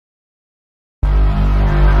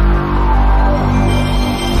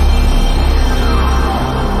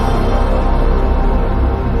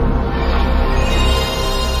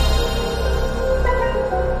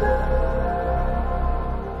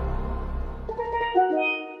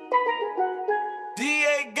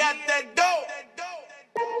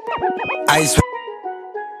Ice.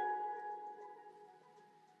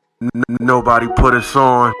 Nobody put us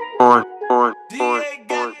on.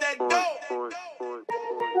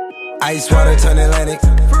 Ice water turn Atlantic.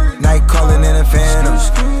 Night calling in a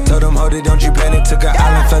phantom. Told them, hold it, don't you panic. Took an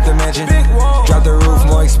island, felt the mansion. Drop the roof,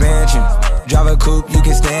 more expansion. Drive a coupe, you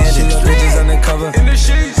can stand it. Bitches undercover.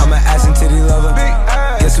 I'm an ass and titty lover.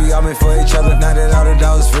 Guess we all meant for each other. Now that all the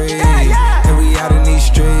dogs free, and we out in these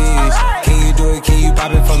streets. Can you do it? Can you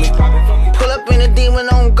pop it for me? Pull up in a demon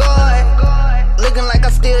on guard. Looking like I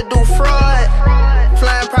still do fraud.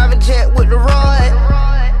 Flying private jet with the rod.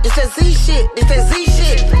 It's that Z shit, it's that Z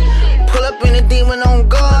shit. Pull up in a demon on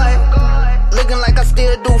guard. Looking like I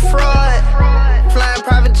still do fraud. Flying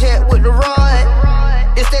private jet with the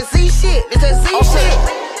rod. It's that Z shit, it's that Z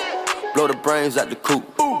shit. Blow the brains out the coop.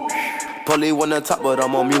 Polly one on top, but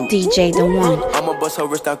I'm on mute. DJ the one. I'ma bust her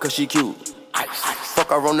wrist down cause she cute. Fuck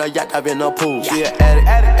her on the yacht, I've been a pool. She an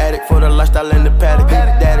addict for the lifestyle and the paddock.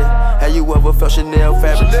 Daddy, have you ever felt Chanel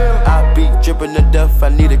fabric? I be dripping to death, I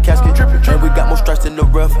need a casket. And we got more strikes in the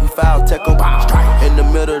rough, we foul tech em. In the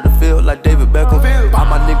middle of the field like David Beckham. All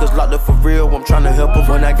my niggas locked up for real, I'm tryna help them.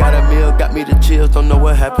 When I got a meal, got me the chills, don't know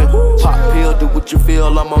what happened. Pop pill, do what you feel,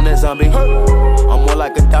 I'm on that zombie. I'm more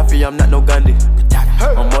like Gaddafi, I'm not no Gandhi.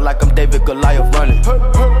 I'm more like I'm David Goliath running.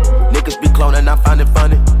 Niggas be cloning, I find it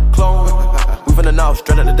funny. Clone. We finna know,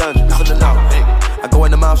 straight out the dungeon. I go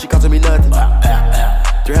in the mouth, she costing me nothing.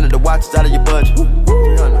 300 the watch is out of your budget.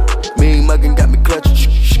 Mean muggin' got me clutching.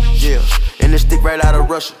 Yeah, and this stick right out of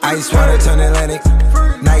Russia. Ice water turn Atlantic.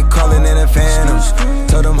 Night calling in a phantom.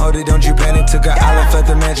 Told them, hold it, don't you panic. Took an island, felt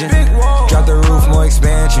the mansion. Drop the roof, more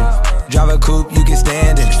expansion. Drive a coupe, you can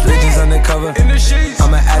stand it. Bridges undercover.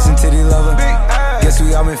 I'm an ass and titty lover. Guess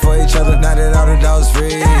we all meant for each other. Now that all the dogs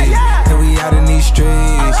free, and we out in these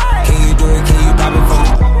streets. Can you do it? Can you pop it for me?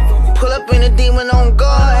 Pull up in a demon on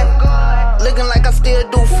guard. Looking like I still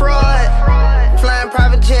do fraud. Flying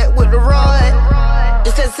private jet with the rod.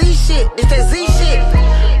 It's that Z shit, it's that Z shit.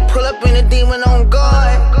 Pull up in a demon on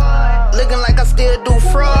guard. Looking like I still do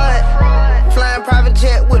fraud. Flying private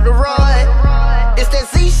jet with the rod. It's that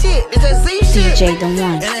Z shit, it's that Z shit. DJ the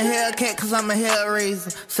one. And a Hellcat cause I'm a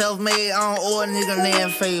hellraiser. Self-made, I don't owe a nigga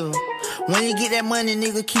land favor. When you get that money,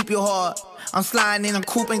 nigga, keep your heart. I'm sliding in a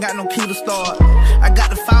coupe, ain't got no key to start. I got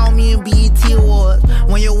to follow me in BET Awards.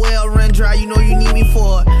 When your well run dry, you know you need me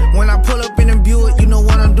for it. When I pull up in a Buick, you know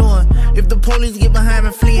what I'm doing. If the police get behind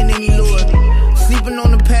me, fleeing any lure. Sleeping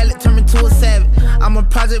on the pallet, turn me to a savage. I'm a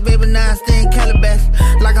project baby, now I stay in Calabasas.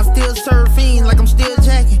 Like I'm still surfing, like I'm still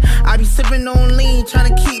jacking. I be sipping on lean,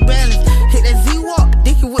 trying to keep balance. Hit that Z-Walk,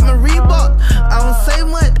 dicky with my Reebok. I don't say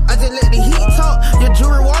much, I just let the heat talk. Your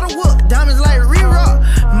jewelry water whoop, diamonds like re-rock.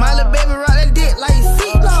 My little baby rock that dick like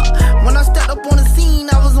seatlock. When I stepped up on the scene,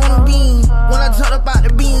 I was on a beam. When I jumped up out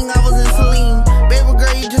the beam, I was in Celine. Baby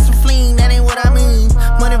girl, you just a fleen, that ain't what I mean.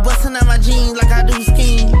 Money busting out my jeans like I do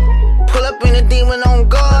scheme. Pull up in a demon on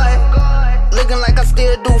guard. Looking like I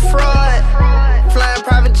still do fraud. Flying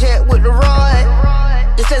private jet with the rod.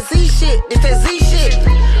 It's that Z shit, it's that Z shit.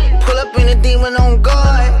 Pull up in a demon on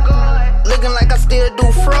guard. Looking like I still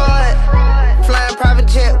do fraud. Flying private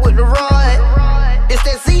jet with the rod. It's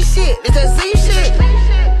that Z shit, it's that Z shit.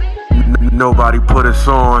 Nobody put us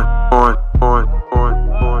on.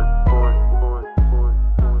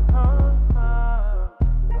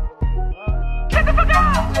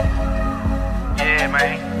 Yeah,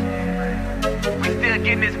 man. We still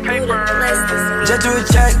getting this paper. Jet to a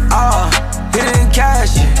check, hit it in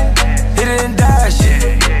cash, hit it in dash,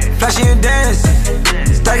 flashy and dancing,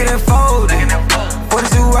 stack it and fold it.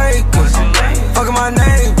 42 acres, fucking my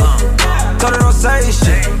name, told her don't say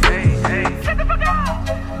shit.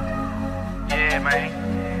 Yeah, man.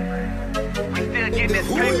 We still getting this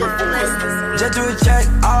paper. Jet to a check,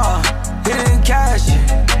 hit it in cash,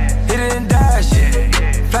 hit it in dash,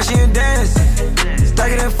 flashy and dancing,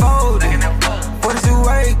 stack it and fold it. 42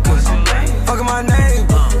 acres, fucking my name,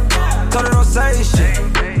 told her don't say shit.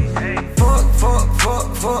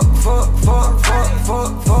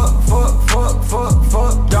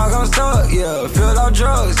 Dog, I'm stuck, yeah. Filled out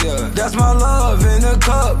drugs, yeah. That's my love in the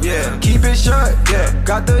cup, yeah. Keep it shut, yeah.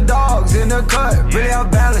 Got the dogs in the cut, really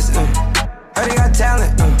out balanced, Heard they got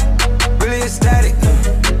talent, really ecstatic,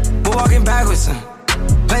 We're walking backwards,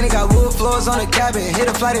 Plenty got wood floors on the cabin. Hit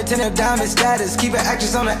a flight attendant, diamond status. Keep an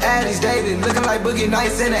actress on the addies, dated. Looking like Boogie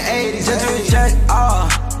Nights in the 80s. Just to a check,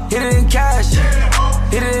 hit it in cash,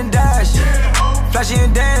 hit it in dash, flashy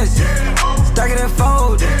and dancing, stack it and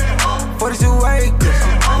fold it. 42 acres,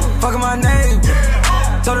 fucking my name,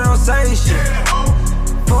 told her don't say shit.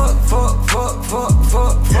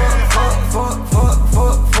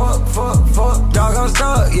 Dog, I'm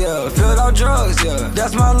stuck, yeah. Filled out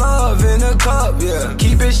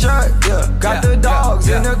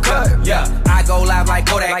the cut. Yeah, I go live like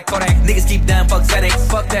Kodak. Niggas keep down, fuck settings.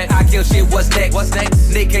 Fuck that, I kill shit, what's next?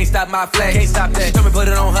 Nick can't stop my flex. Can't stop that. She told me put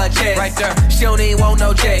it on her chest. Right there. She don't even want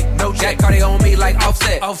no check. That Cardi on me like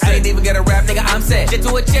offset. I ain't even get a rap, nigga, I'm set. Shit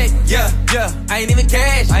to a check. Yeah. I ain't even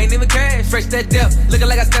cash. Fresh that depth. Looking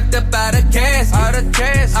like I stepped up out of cash.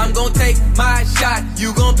 I'm gon' take my shot.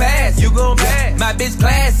 You gon' pass. My bitch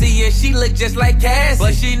classy and she look just like Cassie.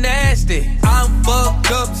 But she nasty. I'm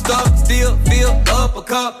fucked up, stuck, still feel up a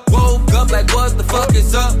cup. Woke up like what the fuck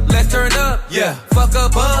is up? Let's turn up. Yeah. Fuck a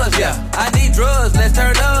buzz. Yeah. I need drugs. Let's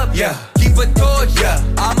turn up. Yeah. Keep a torch. Yeah.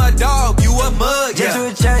 I'm a dog. You a mug. Yeah. Get you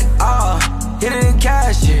a check. Hit it in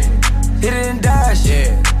cash. Yeah. Hit it in dash.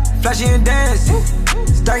 Yeah. Flashy and dancing.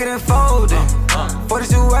 Stack it and fold it.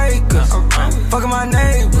 42 acres. Fucking my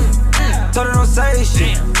neighbor. Told her don't say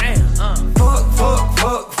shit.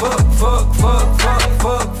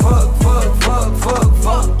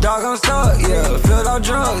 Fuck. Dog, I'm stuck, yeah. Filled out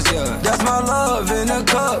drugs, yeah. That's my love in a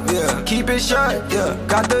cup, yeah. Keep it shut, yeah.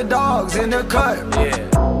 Got the dogs in the cut, yeah.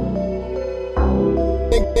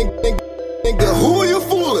 Nigga, who are you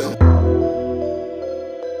fooling?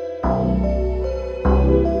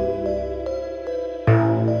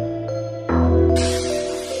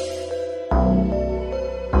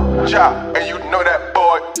 And you know that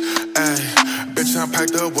boy. Ayy, bitch, I'm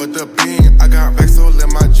packed up with the beam. I got racks all in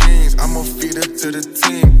my jeans. I'ma feed it to the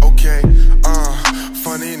team, okay.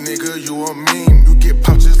 Funny nigga, you a meme. You get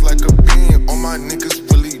popped just like a bean. All my niggas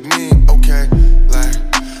really mean, okay. Like,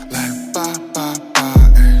 bye, bye,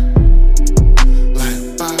 bye, ayy.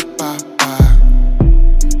 Like, bye, bye, bye.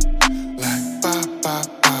 Like, bye, bye,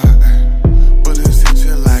 bye, ayy. Bullets hit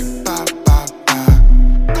you like bye, bye, bye.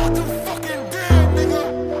 Go to fucking damn, nigga.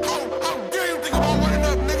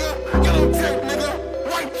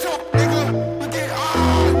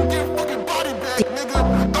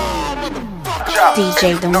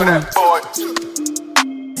 DJ The One.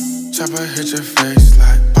 Chopper hit your face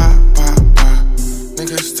like pop, pop, pop.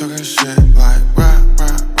 Niggas talking shit like rah,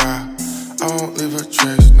 rah, rah. I won't leave a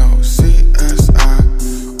trace, no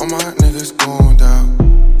CSI. All my niggas going down.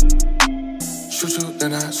 Shoot you,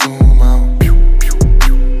 then I zoom out.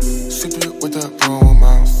 Sweep it with the broom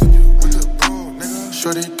out.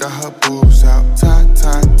 Shorty got her boobs out. Tie.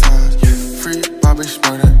 Free Bobby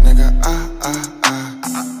Smurder, nigga.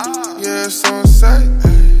 Yeah, it's on sight.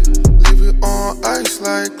 Leave it on ice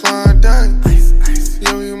like Klondike.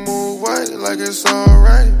 Yo, you move weight like it's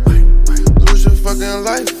alright. Lose your fucking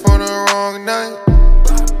life on the wrong night.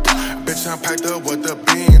 Bitch, I'm packed up with the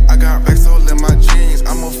beam. I got racks all in my jeans.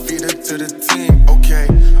 I'ma feed it to the team, okay.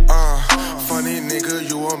 Funny nigga,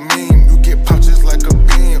 you a meme. You get popped just like a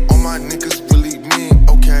bean. All my niggas really mean,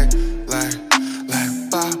 okay. Like,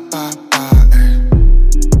 bye, bye, bye, ayy.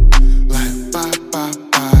 Like, bye, bye,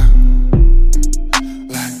 bye.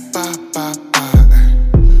 Like, bye, bye, bye,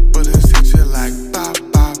 ayy. Bullets hit you like bye,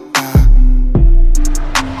 bye, bye.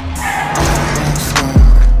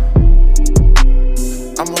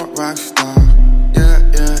 I'm a rock star. Yeah.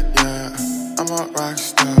 I'm a rock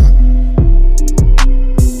star.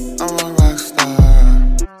 I'm a rock star.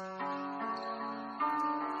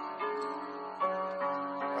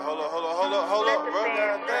 Hold up, bro.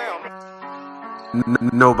 Goddamn.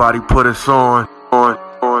 Nobody put us on. Hold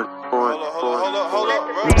up, bro.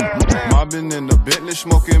 Mobbing in the Bentley,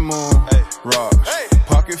 smoking moon. Rocks.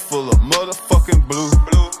 Pocket full of motherfucking blue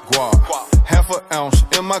guap. Half an ounce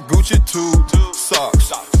in my Gucci tube.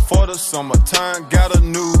 Socks. For the summertime, got a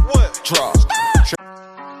new drop.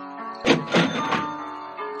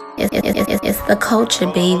 It's the culture,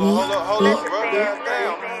 baby. Hold up, bro.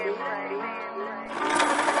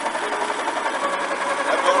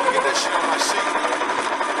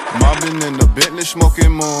 Mobbing in the Bentley,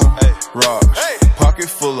 smoking moon. Rocks. Pocket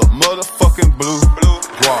full of motherfucking blue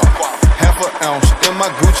guap. Half an ounce in my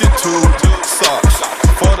Gucci tube. Socks.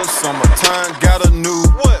 For the summertime, got a new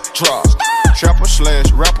drop. Trapper /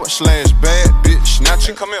 rapper / bad bitch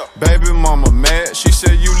snatcher. Come here. Baby mama mad. She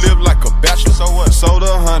said you live like a bachelor. So what? Sold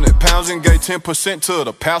 100 pounds and gave 10% to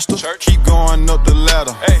the pastor. Church. Keep going up the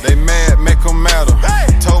ladder. They mad, make them matter.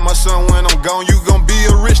 Told my son when I'm gone, you gon' be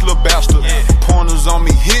a rich little bastard. Pointers on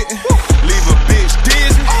me hitting, leave a bitch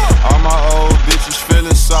dizzy. All my old bitches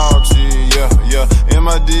feeling salty, yeah.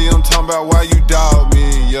 MID, I'm talking about why you dog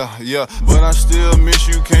me, yeah. But I still miss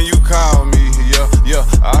you, can you call me, yeah.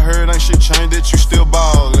 I heard ain't shit changed that you still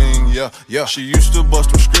ballin', yeah. She used to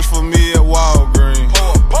bust them scripts for me at Walgreens.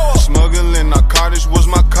 Smuggling narcotics was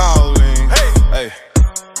my calling, hey.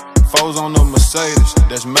 Foes on the Mercedes,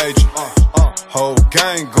 that's major. Whole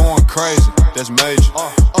gang going crazy, that's major.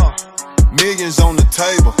 Millions on the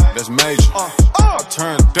table, that's major. I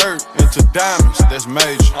turn dirt into diamonds, that's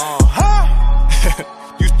major.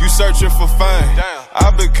 You searching for fame. I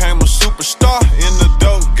became a superstar in the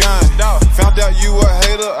dope game. Found out you a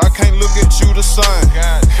hater, I can't look at you the same.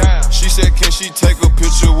 She said, can she take a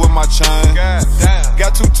picture with my chain?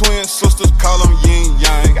 Got two twin sisters, call them yin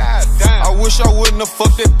yang. I wish I wouldn't have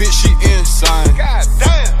fucked that bitch, she insane.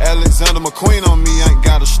 Alexander McQueen on me, ain't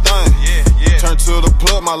got a stain. Turn to the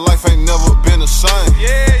plug, my life ain't never been the same.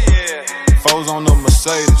 Foes on the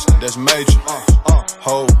Mercedes, that's major.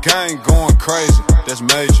 Whole gang going crazy, that's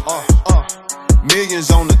major. Millions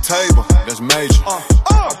on the table, that's major.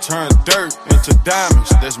 I turn dirt into diamonds,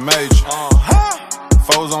 that's major.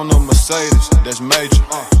 Foes on the Mercedes, that's major.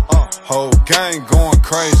 Whole gang going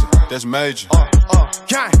crazy, that's major.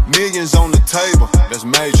 Millions on the table, that's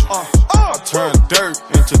major. I turn dirt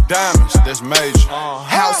into diamonds, that's major.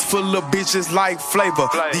 House full of bitches like flavor.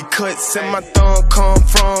 The cuts in my thumb come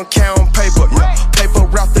from count paper. Paper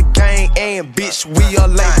out the gang and bitch, we a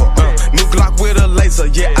label. New Glock with a laser,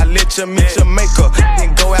 yeah, I let you meet your maker.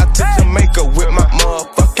 Then go out to Jamaica with my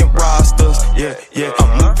motherfucking rosters. Yeah,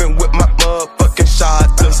 I'm moving with my motherfucking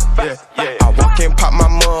shotters. Yeah, I walk and pop my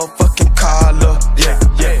motherfucking collar. Yeah,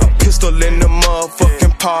 pistol in the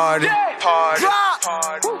motherfucking party.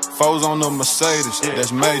 Foes on the Mercedes,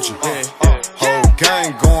 that's major. Whole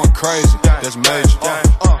gang going crazy, that's major.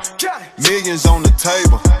 Millions on the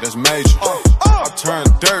table, that's major. I turn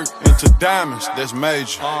dirt into diamonds, that's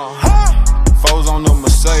major. Foes on the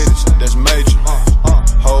Mercedes, that's major.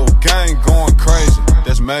 Whole gang going crazy,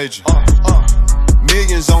 that's major.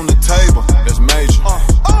 Millions on the table, that's major.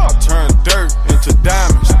 I turn dirt into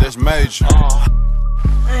diamonds, that's major.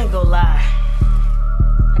 I ain't gonna lie,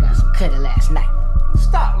 I got some cutty last night.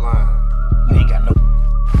 Stop lying, you ain't got no.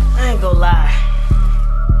 I ain't gonna lie,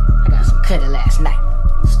 I got some cutty last night.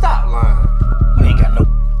 Stop lying, you ain't got no.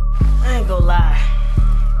 I ain't gonna lie,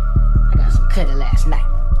 I got some cutty last night.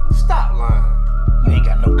 Stop lying, you ain't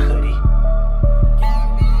got no cutty.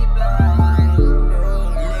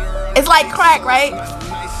 It's like crack, right?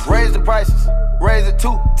 Raise the prices, raise it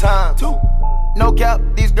 2 times. No cap,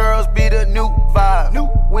 these girls be the new vibe.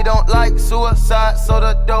 We don't like suicide, so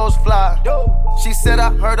the doors fly. She said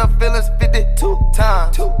I hurt her feelings 52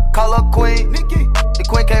 times. Call her queen, the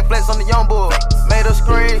queen can't flex on the young boy. Made her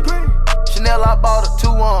scream. Chanel, I bought her 2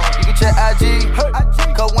 on. You can check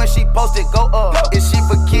IG, cause when she post it, go up. Is she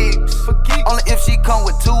for keeps? Only if she come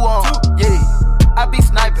with 2 on. Yeah, I be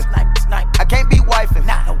sniping. I can't be wifing.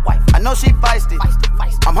 I know she feisty.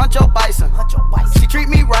 I'm Huncho Bison. She treat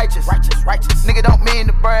me righteous. Nigga don't mean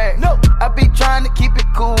to brag. No, I be trying to keep it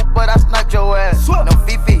cool, but I sniped your ass. No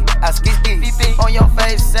Fifi, I ski on your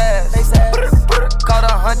face ass. Caught a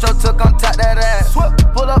Huncho, took on top that ass.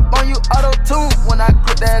 Pull up on you auto tune when I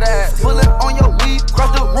grip that ass. Pull it on your weed,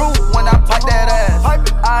 cross the room when I pipe that ass.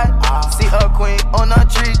 I see her queen on a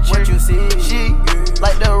tree. What you see? She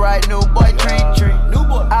like the right new boy tree.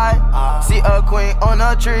 I see a queen on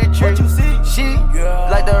a tree. What you see? She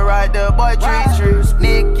like the right the boy tree.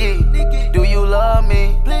 Nikki, do you love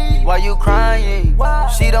me? Why you crying?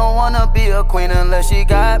 She don't wanna be a queen unless she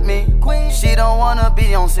got me. She don't wanna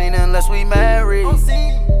be on scene unless we married.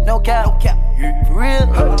 No cap, for real.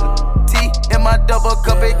 Tea in my double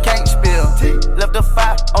cup, it can't spill. Left a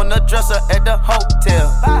 5 on the dresser at the hotel.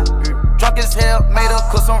 Drunk as hell, made her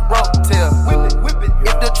cook some rotel.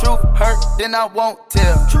 If the truth hurt, then I won't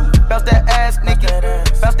tell. Bounce that ass, Nikki.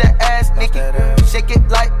 Bounce that ass, Nikki. Shake it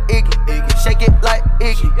like Iggy. Shake it like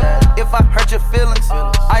Iggy. If I hurt your feelings,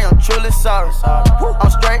 I am truly sorry.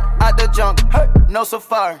 I'm straight out the jungle, no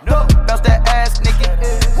safari. Bounce that ass, Nikki.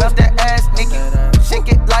 Bounce that ass, Nikki. Shake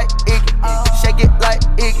it like Iggy. Shake it like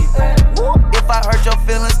Iggy. If I hurt your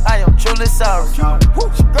feelings, I am truly sorry.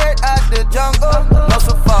 Straight out the jungle, no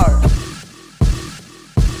safari.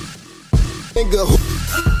 Nigga,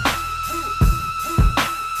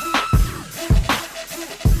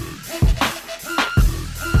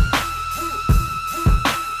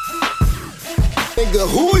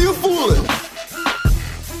 who are you fooling?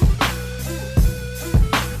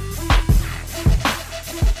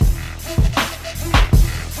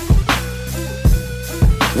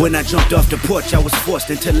 When I jumped off the porch, I was forced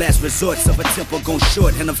into last resorts of a temple gone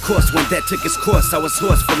short. And of course, when that took its course, I was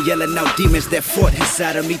hoarse from yelling out demons that fought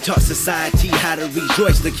inside of me. Taught society how to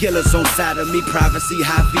rejoice. The killers on side of me. Privacy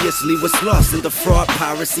obviously was lost in the fraud,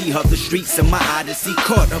 piracy of the streets of my odyssey.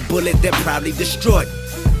 Caught a bullet that probably destroyed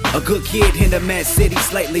a good kid in a mad city,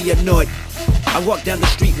 slightly annoyed. I walk down the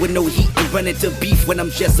street with no heat and run into beef when I'm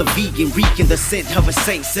just a vegan, reeking the scent of a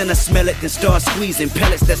saint. And I smell it, then start squeezing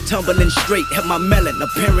pellets that's tumbling straight. Have my melon,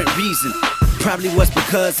 apparent reason. Probably was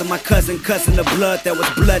because of my cousin of blood that was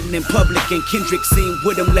blooding in public. And Kendrick seen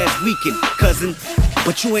with him last weekend, cousin.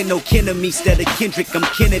 But you ain't no kin of me, instead of Kendrick, I'm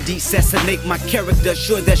Kennedy. Assassinate my character,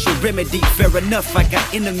 sure that's your remedy. Fair enough, I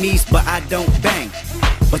got enemies, but I don't bang.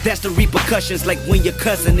 But that's the repercussions, like when your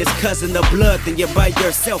cousin is cousin of blood, then you're by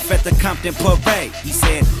yourself at the Compton Parade. He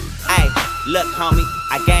said, "Hey, look homie,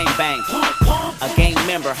 I gang bang. A gang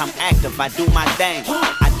member, I'm active, I do my thing.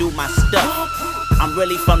 I do my stuff. I'm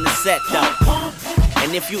really from the set though.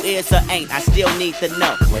 And if you is or ain't, I still need to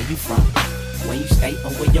know where you from, where you stay,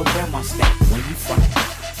 or where your grandma stay. Where you from,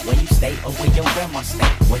 where you stay, or where your grandma stay.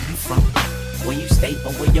 Where you from, where you stay,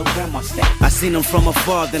 or where your grandma stay." I seen him from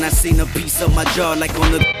afar, then I seen a piece of my jaw like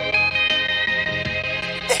on the...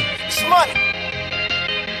 It's money.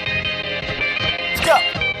 Let's go.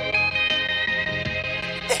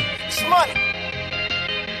 It's money.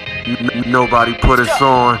 Nobody put us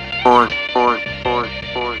on.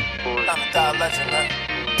 I'm a die legend, man.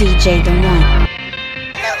 DJ The One.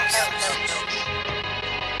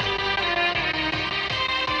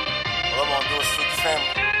 All I want to do is feed the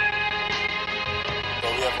family.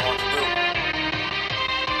 All we ever want to do.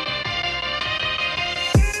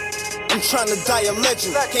 I'm trying to die a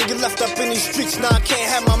legend. Can't get left up in these streets, now I can't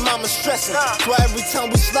have my mama stressing. That's why every time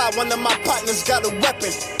we slide, one of my partners got a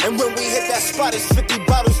weapon. And when we hit that spot, it's 50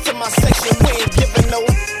 bottles to my section. We ain't giving no.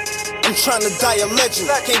 I'm trying to die a legend.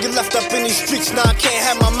 Can't get left up in these streets, now I can't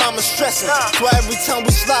have my mama stressing. That's why every time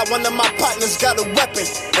we slide, one of my partners got a weapon.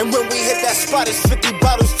 And when we hit that spot, it's 50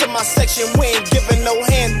 bottles to my section. We ain't giving no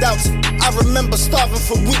handouts. I remember starving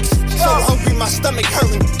for weeks. So hungry, my stomach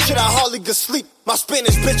hurting. Shit, I hardly could sleep. My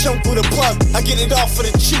Spanish bitch on through the plug. I get it all for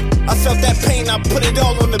the cheap. I felt that pain, I put it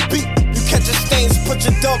all on the beat. You catch your stains, put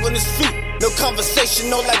your dog on his feet. No conversation,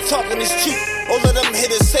 no like talking is cheap. All of them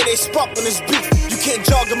hitters say they spark when it's beef. You can't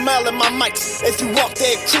jog a mile in my mics. If you walk,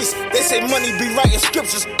 they increase. They say money be writing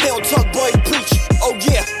scriptures. They don't talk, boy, preach. Oh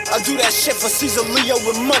yeah, I do that shit for Caesar Leo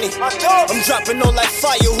with money. I'm dropping all like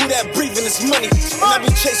fire, who that breathing is money. And I be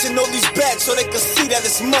chasing all these bags so they can see that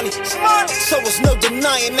it's money. So it's no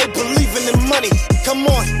denying they believing in money. Come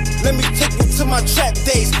on, let me take you to my trap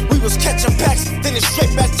days. We was catching packs, then it's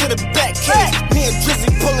straight back to the back cave. Me and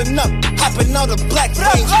Drizzy pulling up, hopping out of Black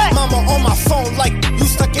Range. Mama on my phone like, you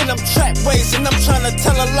stuck in them trap ways. And I'm trying to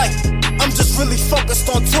tell her like, I'm just really focused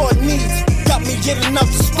on tour needs. Got me getting up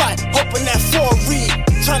the spot, hoping that for a read.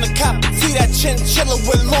 Trying to cop, see that chinchilla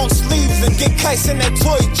with long sleeves. And get kites in that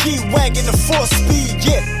toy G-Wagon to 4-speed,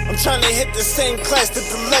 yeah. I'm trying to hit the same class that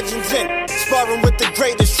the legends in. Sparring with the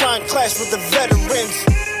greatest, trying clash with the veterans.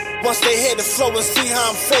 Once they hear the flow and see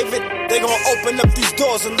how I'm favored, they gon' open up these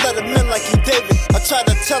doors and let them in like he David. I try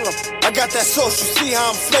to tell them, I got that sauce, you see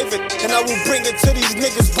how I'm flavored. And I will bring it to these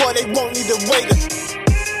niggas, boy, they won't need a waiter.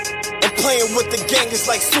 And playing with the gang is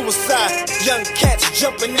like suicide. Young cats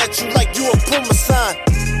jumping at you like you a Puma sign.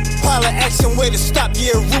 Pile of action, way to stop,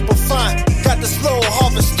 yeah, Rupa fine. Got the slow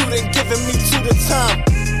harvest student giving me 2 the time.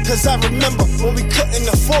 Cause I remember when we couldn't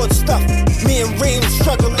afford stuff. Me and Reem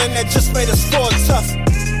struggling, that just made us fall tough.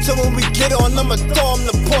 So when we get on, I'ma throw him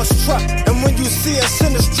the Porsche truck. And when you see us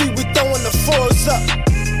in the street, we throwing the fours up.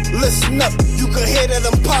 Listen up, you can hear that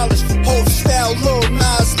I'm polished. Whole style, Lil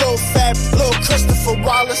Nas, Lil Fab, Lil Christopher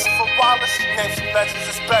Wallace. Name some legends,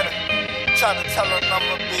 it's better. Try to tell them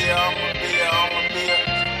I'ma be a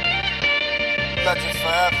legend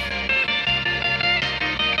forever.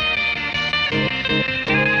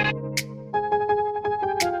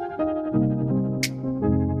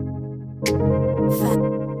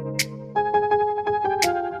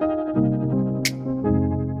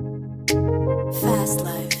 Fast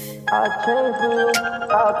life. I change for you.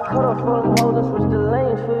 I cut off from holders, switch the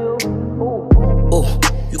lanes for you. Ooh,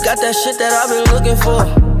 you got that shit that I've been looking for.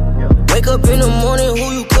 Wake up in the morning, who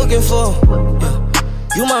you cooking for? Yeah.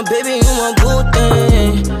 You my baby, you my boo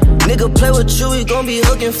thing. Nigga play with you, he gon' be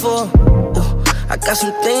hooking for. Ooh, I got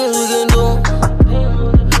some things we can do.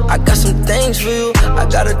 I got some things for you. I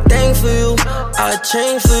got a thing for you. I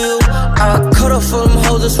change for you. I cut off from them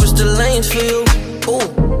hoes and switch the lanes for you. Ooh.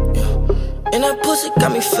 And that pussy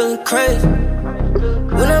got me feeling crazy.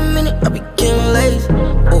 When I'm in it, I be getting lazy.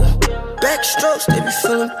 Ooh, backstrokes, they be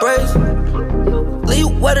feeling brazy. Leave you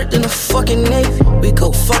wetter than a fucking Navy. We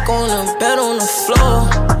go fuck on them, bed on the floor.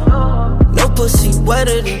 No pussy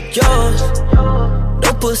wetter than yours.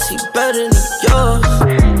 No pussy better than yours.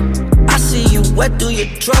 I see you wet through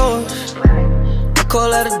your drawers. I call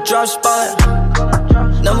that a drop spot.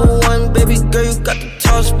 Number one, baby girl, you got the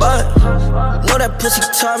top spot. Know that pussy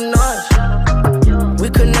top notch. We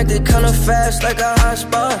connected kinda fast like a hot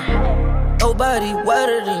spot. Nobody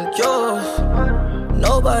wetter than yours.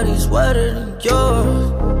 Nobody's wetter than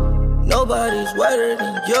yours. Nobody's wetter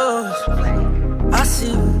than yours. I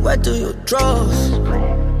see you wet through your drawers.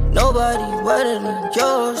 Nobody wetter than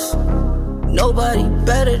yours. Nobody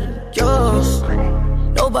better than yours.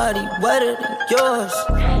 Nobody wetter than yours.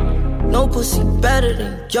 No pussy better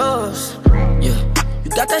than yours. Yeah, you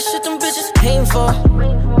got that shit them bitches paying for.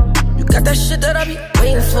 You got that shit that I be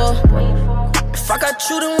waiting for. If I got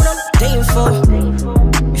you, then what I'm dating for.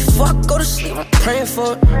 Before I go to sleep, I'm praying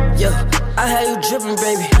for it. Yeah, I had you drippin',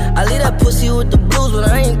 baby. I leave that pussy with the blues, but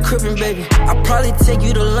I ain't crippin', baby. I probably take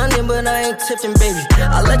you to London, but I ain't tippin', baby.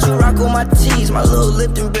 I let you rock on my tees, my little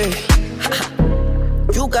Lipton, baby.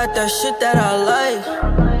 You got that shit that I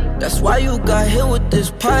like. That's why you got hit with this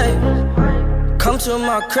pipe. Come to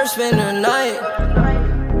my crib, spend the night.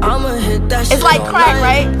 I'ma hit that shit. It's like crack,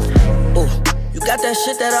 right? Ooh, you got that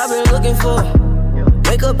shit that I've been looking for.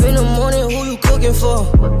 Wake up in the morning, who you cooking for?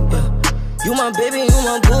 Yeah. You my baby, you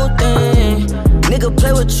my boo thing. Nigga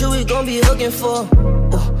play with you, we gon' be hooking for.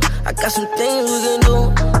 Ooh, I got some things we can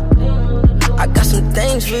do. I got some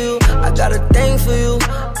things for you. I got a thing for you.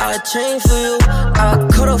 I'll change for you. I'll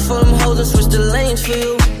cut off all them hoes and switch the lanes for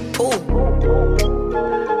you. Ooh.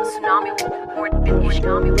 Tsunami.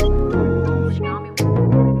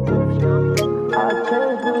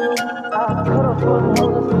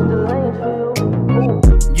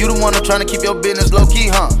 You the one that's tryna keep your business low key,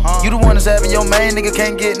 huh? You the one that's having your main nigga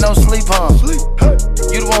can't get no sleep, huh?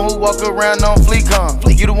 You the one who walk around on fleek, huh?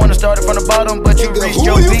 You the one that started from the bottom, but you reached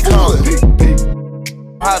your peak, huh?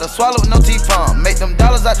 How to swallow with no teeth, huh? Make them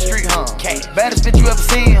dollars out the street, huh? Baddest bitch you ever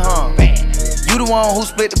seen, huh? You the one who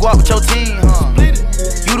split the guap with your team, huh?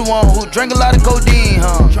 You the one who drank a lot of codeine,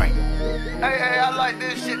 huh? Hey, I like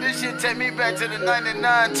this shit. This shit take me back to the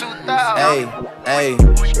 99, 2000. Hey,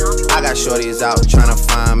 I got shorties out tryna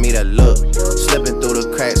find me that look. Slipping through the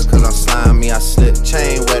cracks cause I'm slimy. I slip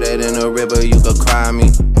chain wetter than a river, you could cry me.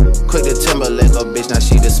 Quick to Timberlake a bitch, now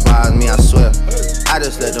she despise me, I swear. I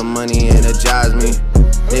just let the money energize me.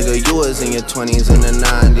 Nigga, you was in your 20s and the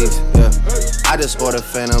 90s, yeah. I just bought the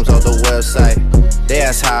Phantoms off the website. They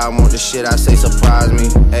ask how I want the shit, I say surprise me,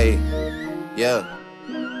 hey, yeah.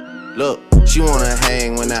 Look, she wanna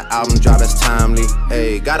hang when that album drop, it's timely.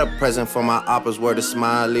 Hey, got a present for my oppas, word of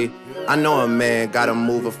Smiley. I know a man gotta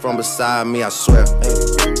move her from beside me, I swear.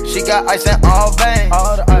 Hey. She got ice in all veins.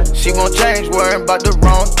 She won't change, worrying about the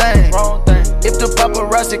wrong thing. If the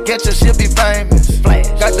paparazzi catch her, she'll be famous.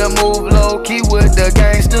 Got to move low key with the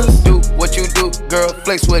gangsters. Do what you do, girl,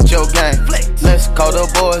 flex with your gang. Let's call the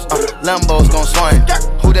boys, Lambos gon' swing.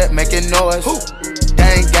 Who that making noise?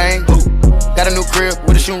 Gang. Got a new crib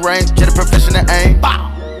with a shooting range, get a professional aim.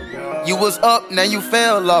 You was up, now you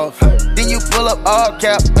fell off. Then you pull up all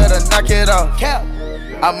cap, better knock it off.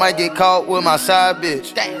 I might get caught with my side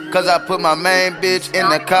bitch, cause I put my main bitch in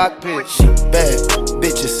the cockpit. Bad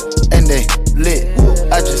bitches, and they lit.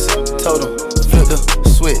 I just told them, flip the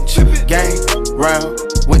switch. Gang round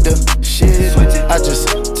with the shit. I just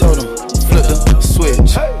told them, flip the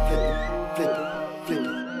switch.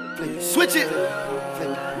 Switch it.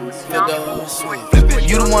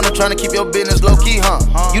 You the one that's tryna keep your business low key, huh?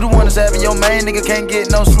 You the one that's having your main nigga can't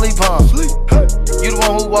get no sleep, huh? You the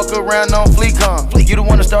one who walk around on fleek, huh? You the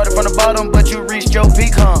one that started from the bottom, but you reached your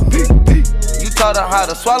peak, huh? You taught her how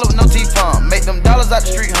to swallow with no teeth, huh? Make them dollars out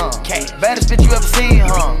the street, huh? Baddest bitch you ever seen,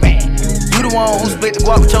 huh? You the one who split the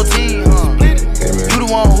guap with your team, huh? You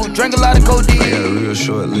the one who drank a lot of codeine. I got a real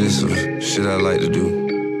short list of shit I like to do.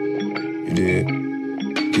 You did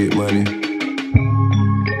get money,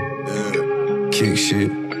 kick shit.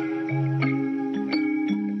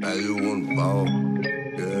 I just wanna ball,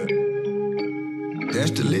 yeah.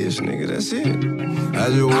 That's the list, nigga, that's it. I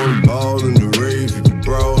just wanna ball in the rave, if you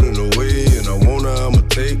broad in the way, and I I'ma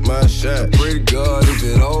take my shot. Pray to God if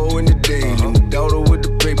it all in the day. And the daughter with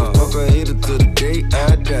the paper, fuck her hater till the day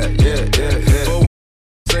I die. Yeah.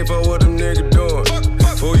 Say for what them niggas doing.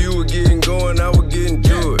 Before you were getting going, I was getting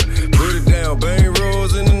to it. Put it down, bang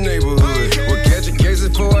rolls in the neighborhood. We're catching cases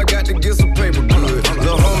before I got to get some paper good.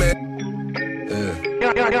 Lil' homie.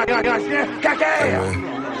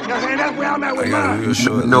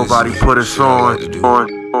 Nobody put us on. You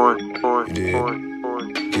did.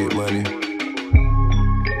 Get money.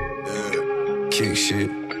 Kick shit.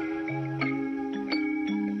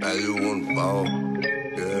 I just wanna ball.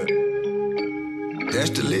 Yeah. That's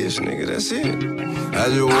the list, nigga, that's it. I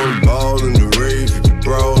just wanna ball in the rave, if you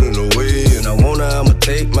broad in the way, and I'ma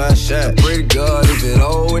take my shot. Pray to God if it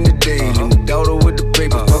all in the day. And the daughter with the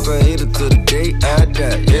paper, fuck her hater till the day I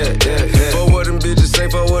die. Yeah. For what them bitches say,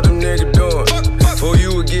 for what them niggas doing. Before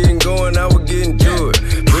you were getting going, I was getting to it.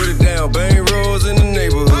 Put it down, bang rolls in the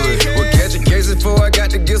neighborhood. We're catching cases before I got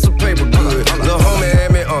to get some paper good. Lil' homie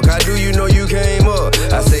had me, how do you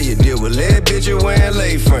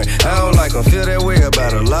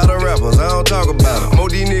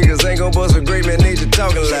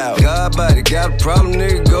got a problem,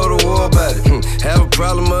 nigga, go to war about it. Have a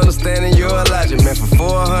problem understanding your logic. Man, for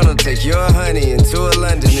 400, take your honey into a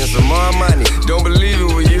London and some more money. Don't believe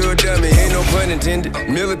it when you a dummy, ain't no pun intended.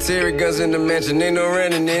 Military guns in the mansion, ain't no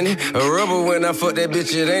running in it. A rubber when I fuck that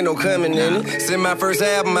bitch, it ain't no coming in it. Since my first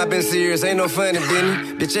album, I been serious, ain't no funny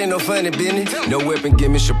business. Bitch, ain't no funny business. No weapon,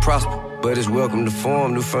 give me should prosper. But it's welcome to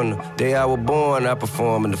form, new from the day I was born, I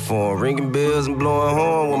perform in the form. Ringing bells and blowing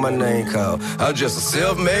horn when my name called. I'm just a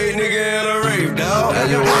self-made nigga and a rave dog. I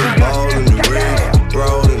just wanna ball in the rave,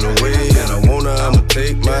 broad in the way, and I'ma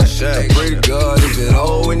take my shot. Pray to God if it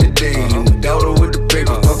all in the day. And the daughter with the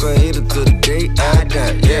paper, fuck her hit her to the day I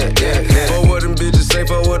die. Yeah. For what them bitches say,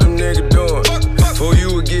 for what them niggas doing. For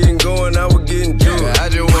you were getting going, I was getting drunk. I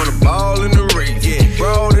just wanna ball in the rave,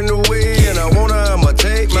 broad in the way, and I'ma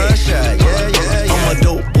take my shot. I'm a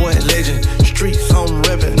dope boy legend. Streets, I'm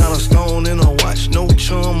reppin'. Not a stone in a watch, no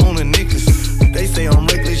chum on the necklace. They say I'm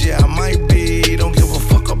reckless, yeah, I might be. Don't give a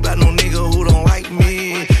fuck about no nigga who don't like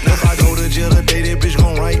me. If I go to jail today, that bitch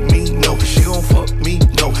gon' write me. No, she gon' fuck me.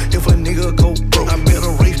 No, if a nigga go broke, I bet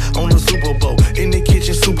a race on the Super Bowl. In the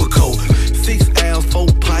kitchen, super cold. 6 L's, 4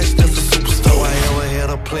 pots, that's a superstore. I ever had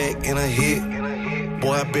a plaque and a hit.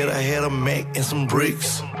 Boy, I bet I had a Mac and some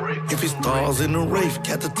bricks. If it's stars in the Wraith,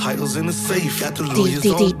 got the titles in the safe, got the lawyers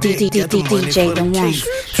on deck, got the money for the case.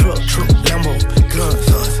 Truck, Lambo, guns,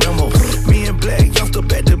 Lambo. Me and Black youngster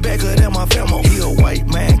back to back of them, my famo. He a white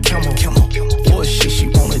man, camel. Boy, shit, she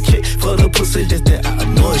wanna check for the pussy, that's that I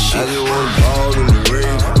know shit. I just wanna ball in the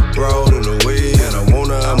rave, broad in the way, and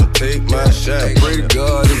I'ma take my shot. Pray to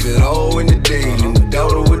God if it all in the day. And the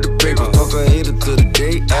daughter with the paper, fuck her hit her to the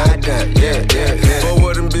day I die. Yeah. For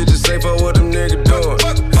what them bitches say, for what them niggas doing.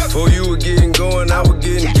 For you were getting going, I was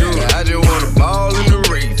getting drunk. I just wanna ball in the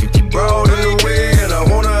rave, broad in the way, and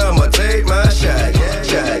I'ma take my shot.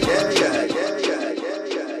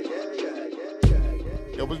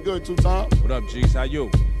 Yo, what's good, 2 times? What up, G's? How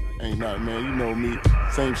you? Ain't nothing, man. You know me.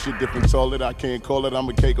 Same shit, different toilet. I can't call it. I'm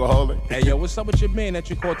a cakeaholic. Hey, yo, what's up with your man that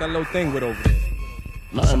you caught that little thing with over there?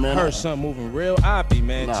 Nothing, man. I heard something moving real oppy,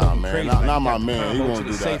 man. Nah, man. Crazy. Not my man. He won't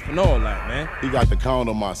do that. Safe and all that, man. He got the count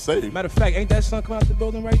on my safe. Matter of fact, ain't that son come out the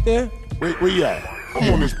building right there? Where you at?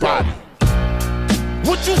 I'm on this body.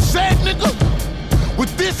 What you said, nigga?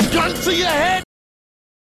 With this gun to your head?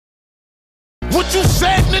 What you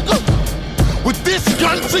said, nigga? With this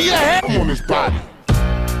gun to your head? I'm on this body.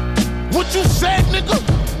 What you said, nigga?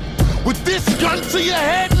 With this gun to your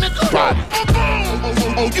head, nigga? Body.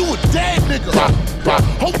 Oh, you a dead nigga.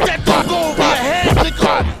 Hope that don't go over your head,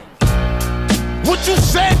 nigga. What you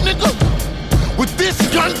said, nigga? With this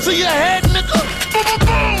gun to your head, nigga?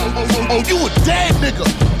 Oh, you a dead nigga.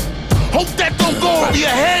 Hope that don't go over your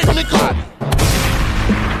head, nigga.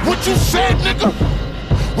 What you said, nigga?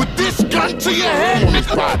 With this gun to your head,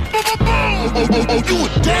 nigga. Oh, you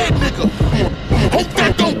a dead nigga. Hope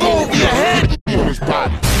that don't go over your head.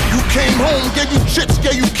 You came home, gave you chicks,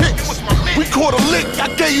 gave you kicks. We caught a lick, I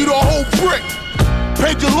gave you the whole brick.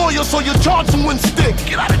 Paid your lawyer so your charging wouldn't stick.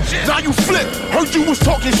 Get out of jail. Now you flip, heard you was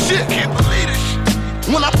talking shit. Can't believe this.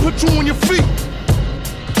 When I put you on your feet,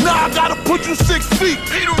 now I gotta put you 6 feet.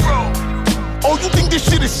 Peter Road. Oh, you think this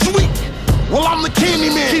shit is sweet? Well, I'm the candy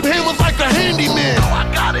man. Keep hammers like a handyman. Oh, I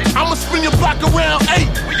got it. I'ma spin your block around 8.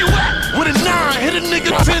 Where you at? With a 9, hit a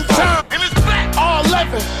nigga 10 times. In his back. All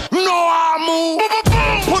 11. You know how I move.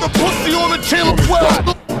 Put a pussy on the channel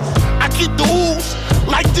 12. I keep the ooze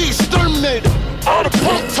like the exterminator. All the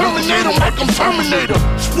pump terminate 'em like I'm Terminator.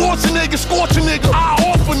 Sports a nigga, scorch a nigga, I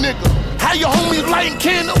off a nigga. How your homies lighting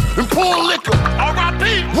candle and pouring liquor.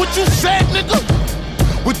 R.I.P. What you said, nigga?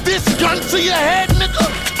 With this gun to your head, nigga?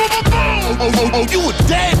 Oh, you a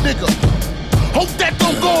dead nigga. Hope that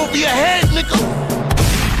don't go over your head, nigga.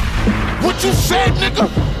 What you said, nigga?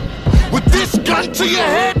 With this gun to your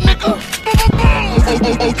head, nigga?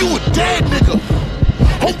 Oh, you a dead nigga.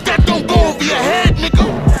 Hope that don't go over your head, nigga.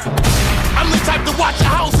 I'm the type to watch your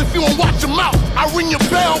house if you don't watch your mouth. I ring your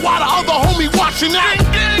bell while the other homie watching out.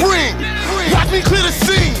 Bring, watch me clear the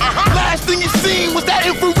scene. Last thing you seen was that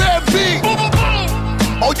infrared beam.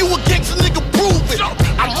 Oh, you a gangster nigga, prove it.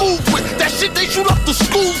 I move with that shit they shoot up the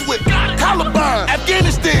schools with. Columbine,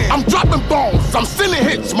 Afghanistan, I'm dropping bombs. I'm sending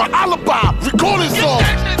hits, my alibi, recording songs.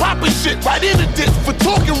 Popping shit right in the ditch for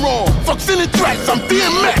talking wrong. Fuck sending threats, I'm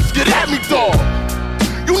DMX, get at me, dog.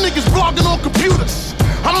 You niggas blogging on computers.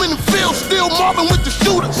 I'm in the field still mobbing with the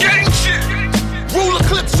shooters. Gang shit. Ruler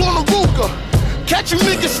clips on the Ruger. Catch you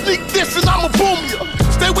niggas sneak this and I'ma boom ya.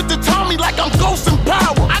 Stay with the Tommy like I'm Ghost and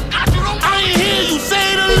Power. I ain't hear you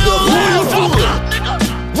say it a little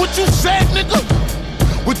loud. What you said, nigga?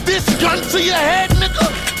 With this gun to your head, nigga?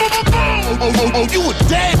 Oh, you a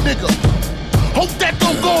dead nigga. Hope that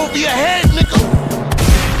don't go over your head, nigga.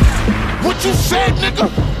 What you said, nigga?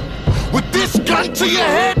 With this gun to your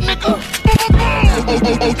head, nigga.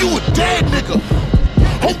 Oh, you a dead nigga.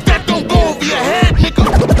 Hope that don't go over your head, nigga.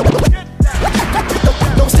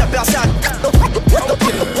 Don't step outside.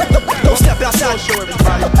 Don't step outside.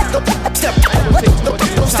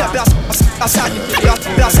 Don't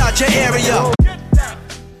step outside your area.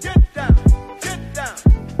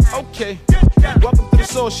 Okay, welcome to the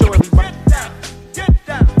Soul Show, everybody.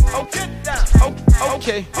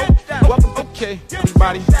 Okay, welcome. Okay,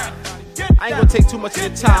 everybody. I ain't gonna take too much of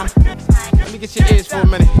your time. Let me get your ears for a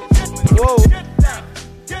minute. Whoa.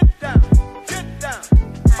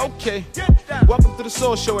 Okay, welcome to the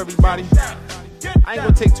Soul Show, everybody. I ain't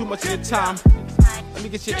gonna take too much of your time. Let me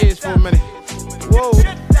get your ears for a minute. Whoa.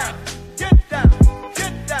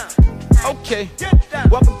 Okay,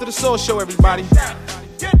 welcome to the Soul Show, everybody.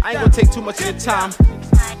 I ain't gonna take too much of your time.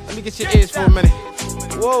 Let me get your ears for a minute.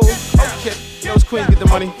 Whoa, okay. Those queens get the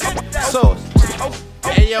money. Souls.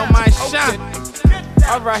 Hey, yo, my shine.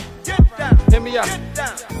 Alright, hit me up.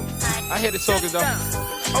 I hear the talkers though.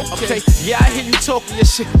 Okay, yeah, I hear you talking your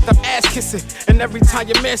shit. Stop ass kissing. And every time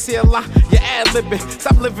your man say a lie, you're ad-libbing.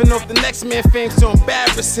 Stop living off the next man fame so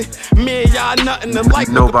embarrassing. Me and y'all nothing to like.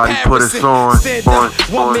 Nobody put us on. Stand up,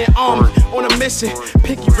 one man army on a mission.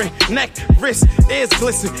 Pinky ring, neck, wrist, ears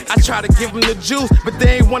glisten. I try to give them the juice, but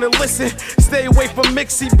they ain't wanna listen. Stay away from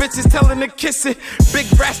mixy bitches telling to kiss it. Big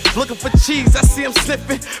rats looking for cheese, I see them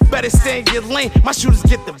sniffing. Better stay in your lane, my shooters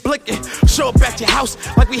get the blicking. Show up at your house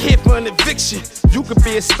like we here for an eviction. You could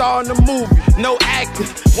be a star in the movie, no acting.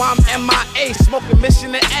 While I'm MIA, smoking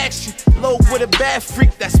mission in action. Low with a bad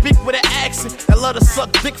freak that speak with an accent. That love to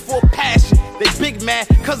suck dick for a passion. They big mad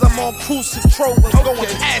cause I'm on cruise control and going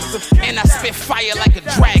past them. And I spit fire like a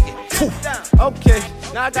dragon. Okay,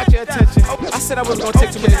 now I got your attention. I said I wasn't gonna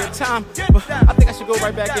take too much of your time, but I think I should go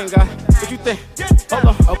right back in, guy. What you think? Hold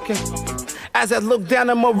on, okay. As I look down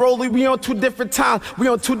at my rollie, we on two different times. We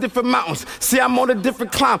on two different mountains. See, I'm on a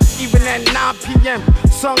different climb. Even at 9 p.m.,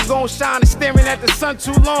 sun gon' shine and staring at the sun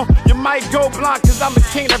too long. You might go blind, cause I'm a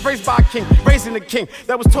king that raised by a king. Raising a king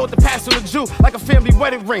that was told to pass on a Jew like a family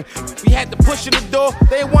wedding ring. We had to push in the door,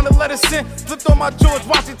 they didn't wanna let us in. Flipped on my George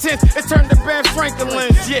Washington, it turned to Ben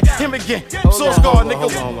Franklin's. Yeah, him again. Source guard,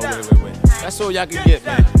 nigga. Hold on, wait. That's all y'all can get,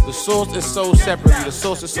 man. The source is so separately. The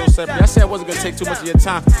source is so separate. I said I wasn't gonna take too much of your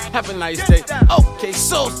time. Have a nice day. Okay,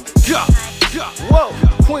 source, go. Whoa,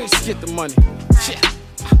 Queens get the money. Yeah.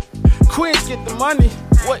 Queens get the money.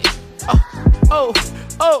 What? Oh.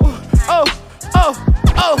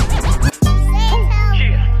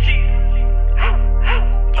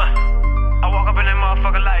 I walk up in that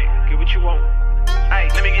motherfucker like, get what you want. Hey,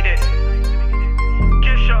 let me get that.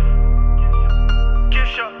 Gift shop.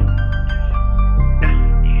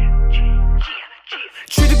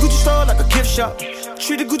 Treat the Gucci store like a gift shop.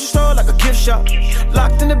 Treat the Gucci store like a gift shop.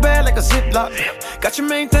 Locked in the bag like a ziplock. Got your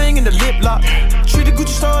main thing in the lip lock. Treat the Gucci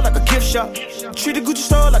store like a gift shop. Treat the Gucci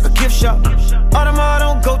store like a gift shop. Audemars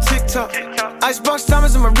don't go TikTok. Icebox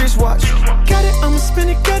diamonds in my wristwatch. Got it, I'ma spin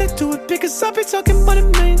it, got it, do it because I be talking about it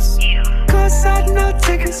means. Cause I know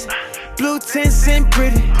tickets. Blue tints ain't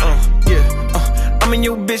pretty. I'm in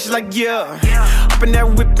your bitch like yeah. Up in that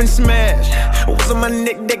whip and smash. What's on my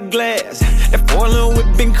neck, that glass. That four-lane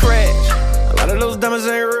whip and crash. A lot of those diamonds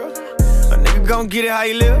ain't real. A nigga gon' get it how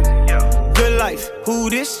you live. Good life, who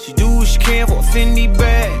this? She do what she can for a Fendi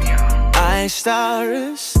bag. I ain't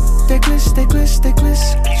stylish.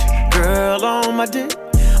 Stickless. Girl on my dick.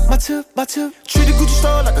 My tip. Treat the Gucci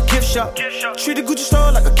store like a gift shop. Treat the Gucci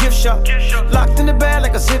store like a gift shop. Locked in the bag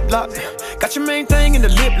like a ziplock. Got your main thing in the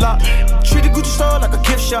lip lock. Treat the Gucci store like a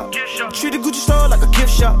gift shop. Treat the Gucci store like a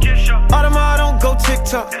gift shop. Audemars don't go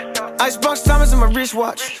TikTok. Icebox diamonds in my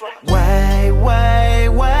wristwatch. Way.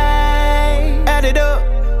 Add it up.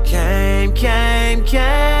 Came.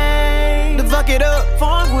 To fuck it up.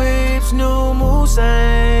 Foreign whips, new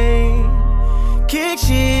Moussain. Kick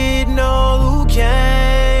shit, no who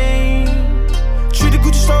came. Treat the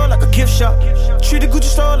Gucci store like a gift shop. Treat the Gucci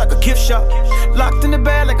store like a gift shop. Locked in the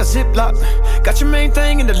bag like a ziplock. Got your main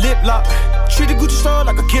thing in the lip lock. Treat the Gucci store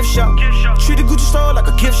like a gift shop. Treat the Gucci store like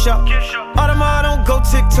a gift shop. Audemars don't go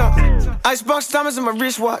TikTok. Icebox diamonds in my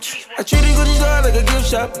wristwatch. I treat the Gucci store like a gift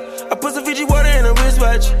shop. I put some Fiji water in a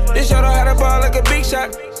wristwatch. This shot don't have a ball like a big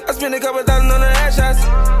shot. I spent a couple thousand on the headshots.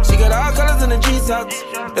 She got all colors in the G-socks.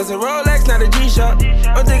 That's a Rolex, not a G-Shock.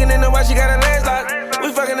 I'm taking in the watch, she got a legs lock.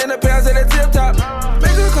 We fucking in the pounds at the tip top.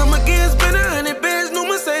 Make her come again, spend 100 bands, new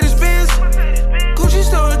Mercedes Benz. Gucci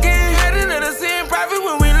store again, had another sin, profit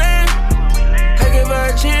when we land. I gave her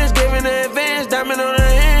a chance, gave her an advance, diamond on her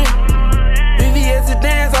hand. VVS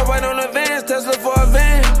sedans, all white on the Vans, Tesla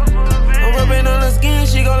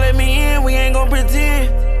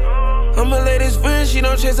I'ma let his friend, she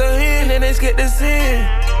don't chase her hand, and they skip the sin.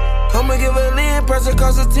 I'ma give her land, price it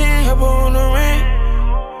cost her 10, help her on the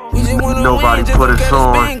rent. We just wanna Nobody win, just put look us at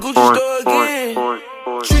on. us spin, Gucci store again.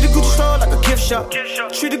 Treat the Gucci store like a gift shop.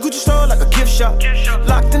 Treat the Gucci store like a gift shop.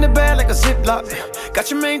 Locked in the bag like a ziplock.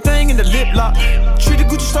 Got your main thing in the lip lock. Treat the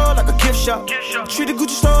Gucci store like a gift shop. Treat the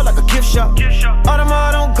Gucci store like a gift shop.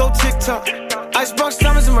 Audemars don't go TikTok. Icebox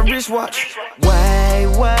diamonds in my wristwatch. Wait.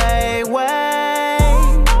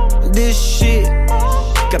 This shit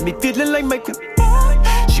got me feeling like Michael.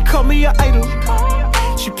 She call me an idol.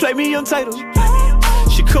 She play me untitled.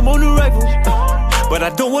 She come on the rifle, but I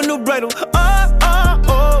don't want no bridle.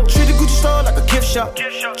 Oh. Treat the Gucci store like a gift shop.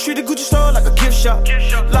 Treat the Gucci store like a gift shop.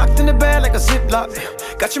 Locked in the bag like a ziplock.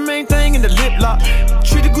 Got your main thing in the lip lock.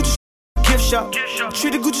 Treat the Gucci gift shop.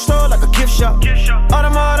 Treat the Gucci store like a gift shop.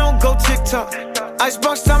 Audemars don't go TikTok.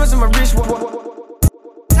 Icebox diamonds in my wristwatch.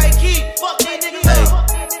 Take heat, fuck that nigga. Hey.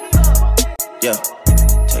 Yeah.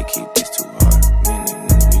 Take heat, this too hard. Nigga,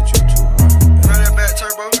 we trip too hard. Run that back,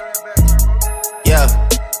 turbo. Yeah.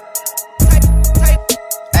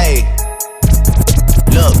 Hey.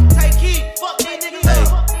 Look. Take heat, fuck that nigga. Hey.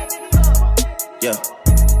 Yeah.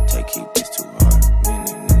 Take heat, this too hard.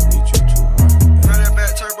 Nigga, we trip too hard. Run that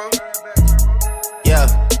back, turbo. Yeah.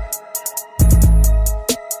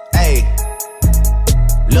 Hey.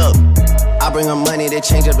 Look. I bring her money, they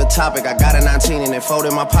change up the topic. I got a 19 and it fold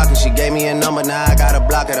in my pocket. She gave me a number, now I gotta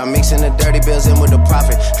block it. I'm mixing the dirty bills in with the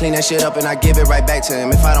profit. Clean that shit up and I give it right back to him.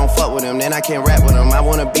 If I don't fuck with him, then I can't rap with him. I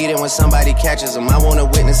wanna beat it when somebody catches him. I wanna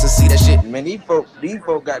witness and see that shit. Man, these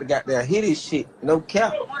folk got their hit his shit, no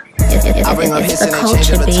cap. I bring up hits and they change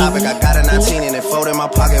up the topic. I got a 19 and it fold in my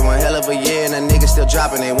pocket. One hell of a year and a nigga still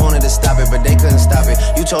dropping. They wanted to stop it, but they couldn't stop it.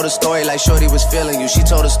 You told a story like Shorty was feeling you. She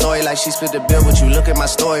told a story like she split the bill with you. Look at my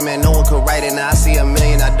story, man, no one could write it. Now I see a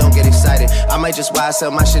million, I don't get excited. I might just buy sell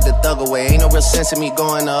my shit the thug away. Ain't no real sense in me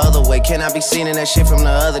going the other way. Can I be seen in that shit from the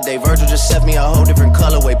other day? Virgil just set me a whole different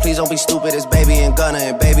colorway. Please don't be stupid, it's baby and Gunna.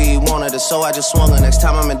 And baby, he wanted it, so I just swung her. Next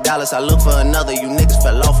time I'm in Dallas, I look for another. You niggas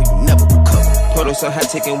fell off and you never recover. Puddle so high,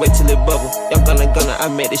 take and wait till it bubble. Young gunna, I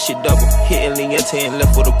made this shit double. Hitting Liente and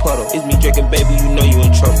left with a puddle. It's me drinking, baby, you know you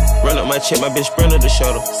in trouble. Run up my check, my bitch sprinter the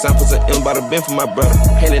shuttle. Samples of M by the bin for my brother.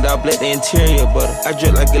 Painted all black, the interior butter. I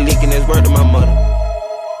drip like a leak and that's word to my mother.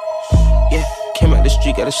 Yeah, came out the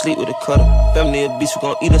street, gotta sleep with a cutter. Family of beasts, we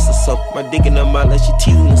gon' eat us or something. My dick in her mouth like she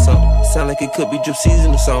teasing or something. Sound like it could be drip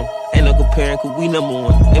season or something. Ain't no comparing, cause we number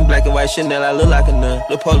one. In black and white Chanel, I look like a nun.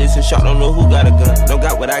 The police and shot, don't know who got a gun. Don't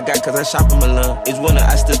got what I got, cause I shop in Milan. It's winter,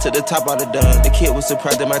 I still to the top of the done. The kid was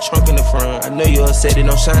surprised at my trunk in the front. I know you upset, it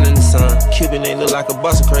don't shine in the sun. Cuban ain't look like a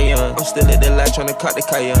box of crayon. I'm still at that light tryna cut the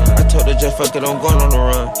cayenne. I told her just fuck it, I'm going on the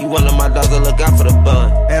run. You one of my dogs, I look out for the bun.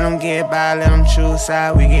 Let them get by, let them choose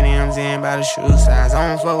side. We get M's in by the shoe size. I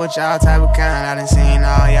don't fuck with y'all type of kind. I done seen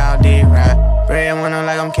all y'all did right. Bread winner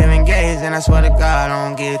like I'm Kevin Gates, and I swear to God, I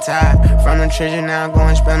don't get tired. From the treasure now, go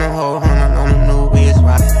and spend a whole $100 on the new wheels.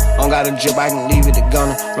 Don't got a drip, I can leave it to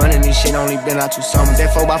gunner. Running this shit, only been out 2 summers.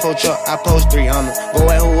 That 4x4 truck, I post 3 on them. Go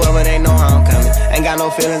at whoever, they know how I'm coming. Ain't got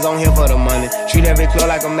no feelings on here for the money. Treat every club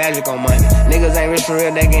like a magic on money. Niggas ain't rich for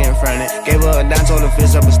real, they get in front of it. Gave her a dime, told her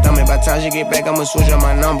fist up her stomach. By the time she get back, I'ma switch up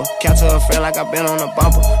my number. Count to her friend like I been on a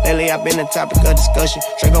bumper. Lately, I been the topic of discussion.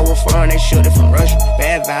 Draco with foreign, they shoot it from Russia.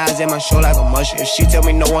 Bad vibes in my show like a musher. If she tell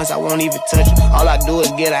me no once, I won't even touch her. All I do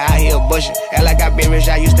is get her out here bushing. Act like I been rich,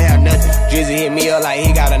 I used to have nothing. Drizzy hit me up like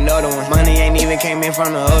he got another one. Money ain't even came in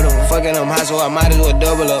from the other one. Fucking them high, so I might as well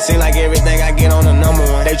double up. Seem like everything I get on the number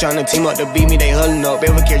one. They tryna team up to beat me, they huddling up.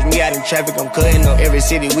 Ever catch me out in traffic, I'm cutting up. Every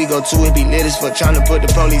city we go to, it be lit as fuck. Tryna put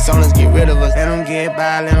the police on us, get rid of us. Let them get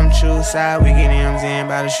by, let them choose side. We get M's in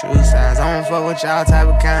by the shoe size. I don't fuck with y'all type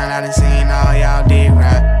of kind. I done seen all y'all did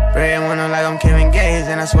right. Bread winner like I'm Kevin Gates,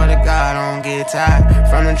 and I swear to God, I don't get tired.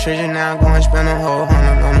 From the treasure now, go and spend a whole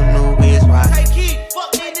 $100 on the new wheels. Why? Take heat,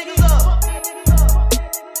 fuck these niggas up.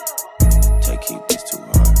 Take heat, this too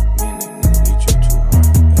hard. Me and nigga, we trip too hard.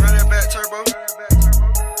 Run that back, turbo.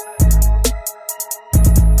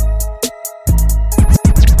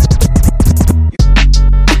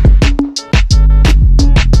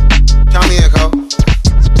 Count me in, Cole.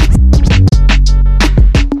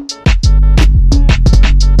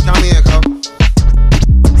 Count me in, Cole.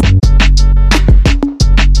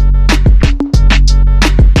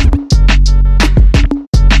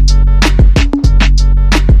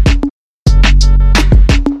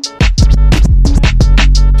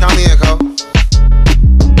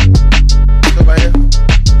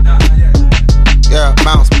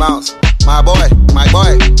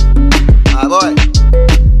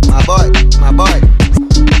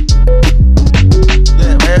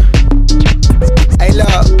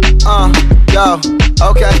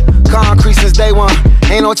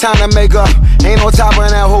 no time to make up. Ain't no top on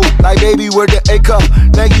that hoe. Like baby with the A cup.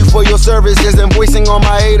 Thank you for your services and voicing on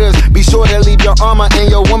my haters. Be sure to leave your armor and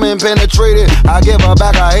your woman penetrated. I give her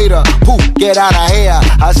back a hater. Poof, get out of here.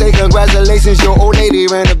 I say congratulations, your old lady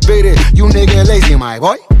renovated. You nigga lazy, my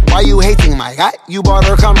boy. Why you hating my guy? You bought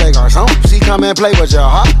her come back or something. She come and play with your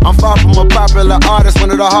heart. I'm far from a popular artist,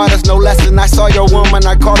 one of the hardest, no less than I saw your woman.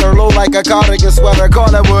 I call her low like a cardigan sweater.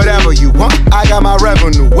 Call her whatever you want. I got my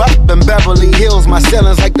revenue up in Beverly Hills. My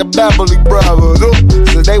ceilings like the Beverly Brothers.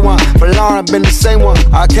 Since day one, for Lauren been the same one.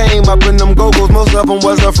 I came up in them go-go's, most of them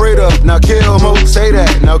was afraid of. Now kill Mo, say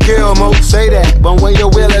that. Now kill Mo, say that. But when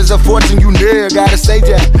your will is a fortune, you never gotta say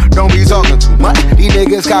that. Don't be talking too much. These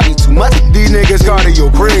niggas copy too much. These niggas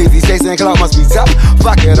cardio crazy. Chasing clout must be tough.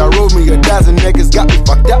 Fuck it, I wrote me a dozen niggas, got me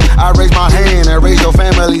fucked up. I raise my hand and raise your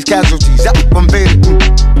family's casualties up. I'm faded,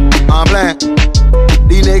 I'm playing.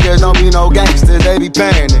 These niggas don't be no gangsters, they be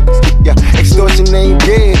paying niggas. Yeah, extortion ain't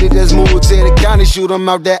dead, they just moved to the county, shoot them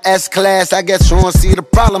out that S-class. I guess you don't see the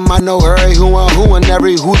problem, I know every who and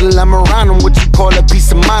every hoodle I'm around them. What you call a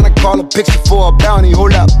piece of mind, I call a picture for a bounty,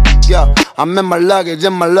 hold up. Yeah, I'm in my luggage,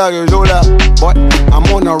 hold up. Boy, I'm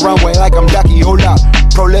on the runway like I'm Ducky, hold up.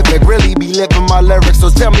 Prolific, really be living my lyrics. So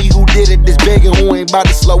tell me who did it this big and who ain't about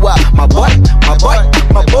to slow up. My boy, my boy,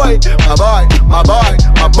 my boy, my boy, my boy,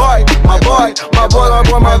 my boy, my boy, my boy, my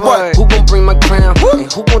boy, my boy. Who gon' bring my crown?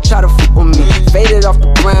 And who gon' try to fuck with me? Faded off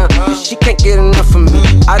the ground, and she can't get enough of me.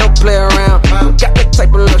 I don't play around, got that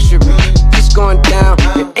type of luxury. Just going down,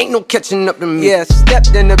 there ain't no catching up to me. Yeah,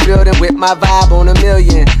 stepped in the building with my vibe on a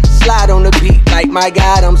million. Slide on the beat like my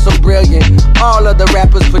God, I'm so brilliant. All of the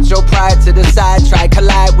rappers put your pride to the side. Try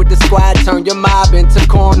collide with the squad, turn your mob into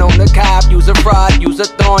corn on the cob. Use a fraud, use a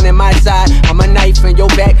thorn in my side. I'm a knife in your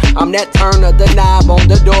back, I'm that turn of the knob on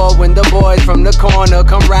the door. When the boys from the corner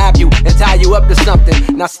come rob you and tie you up to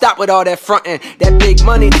something. Now stop with all that frontin'. That big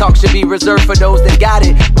money talk should be reserved for those that got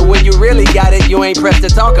it. But when you really got it, you ain't pressed to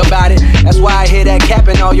talk about it. That's why I hear that cap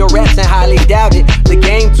in all your raps and highly doubt it. The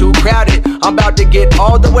game too crowded, I'm about to get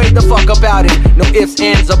all the way the fuck about it. No ifs,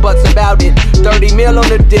 ands, or buts about it. 30 mil on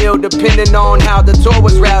the deal, depending on how the tour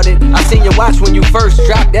was routed. I seen your watch when you first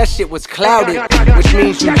dropped, that shit was clouded. Which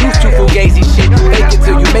means you used to fugazi shit. You make it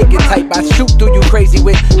till you make it type. I shoot through you crazy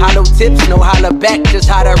with hollow tips, no holler back. Just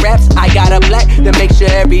hotter raps, I got a black to make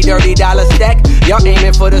sure every $30 stack. Y'all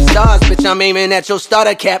aiming for the stars, bitch, I'm aiming at your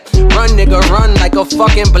starter cap. Run, nigga, run like a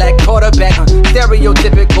fucking black quarterback.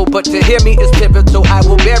 Stereotypical, but to hear me is pivotal. I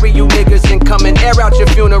will bury you niggas and come and air out your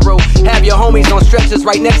funeral. Have your homies on stretchers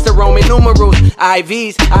right next to Roman numerals.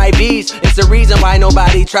 IVs, it's the reason why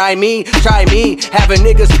nobody try me. Have a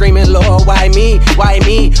nigga screaming, Lord, why me?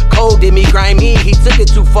 Cold did me, grimy. He took it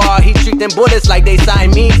too far, he treat them bullets like they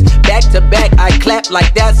Siamese. Back to back, I clap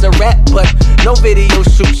like that's a rap. But no video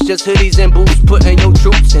shoots, just hoodies and boots. Putting your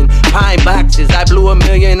troops in pine boxes. I blew $1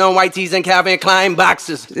 million on white tees and Calvin Klein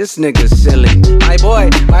boxes. This nigga's silly. My boy,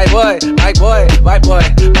 my boy, my boy, my boy,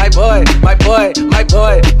 my boy, my boy, my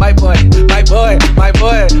boy, my boy, my boy, my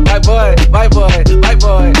boy, my boy, my boy, my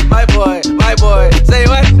boy, my boy, my boy. Say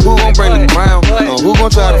what? Who gon' bring the crown? Who gon'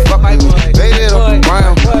 try to fuck with me? Faded off the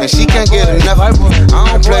ground, and she can't get enough. I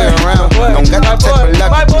don't play around. Don't got no type of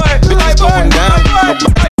luck. Bitches going down.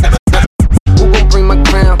 Who gon' bring my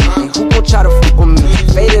crown? And who gon' try to fuck with me?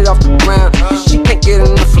 Faded off the ground, and she can't get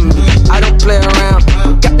enough of me. I don't play around.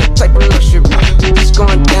 Got that type of luxury. Just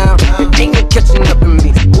going down, there ain't no catching up to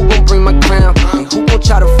me. Who gon' bring my crown? And who gon'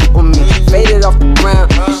 try to fuck with me? Faded off the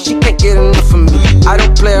ground, and she can't get enough of me. I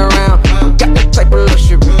don't play around. Got that type of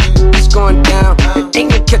luxury. Just going down, there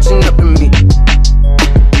ain't no catching up to me.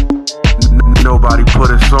 Nobody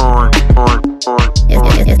put us on.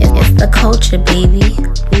 It's the culture, baby.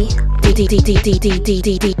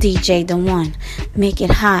 DJ the one. Make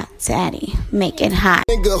it hot, daddy. Make it hot.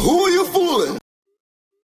 Nigga, who are you fooling?